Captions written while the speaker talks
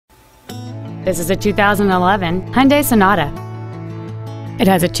This is a 2011 Hyundai Sonata. It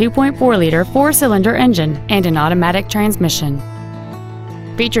has a 2.4-liter four-cylinder engine and an automatic transmission.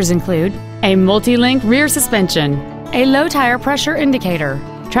 Features include a multi-link rear suspension, a low tire pressure indicator,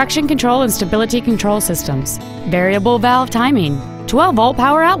 traction control and stability control systems, variable valve timing, 12-volt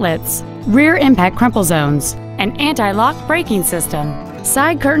power outlets, rear impact crumple zones, an anti-lock braking system,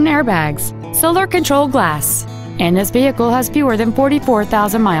 side curtain airbags, solar control glass, and this vehicle has fewer than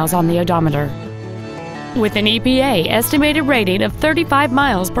 44,000 miles on the odometer. With an EPA estimated rating of 35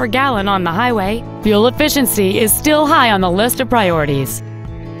 miles per gallon on the highway, fuel efficiency is still high on the list of priorities.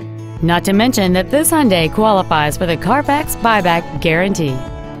 Not to mention that this Hyundai qualifies for the Carfax buyback guarantee.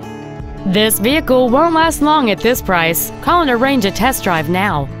 This vehicle won't last long at this price. Call and arrange a test drive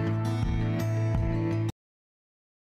now.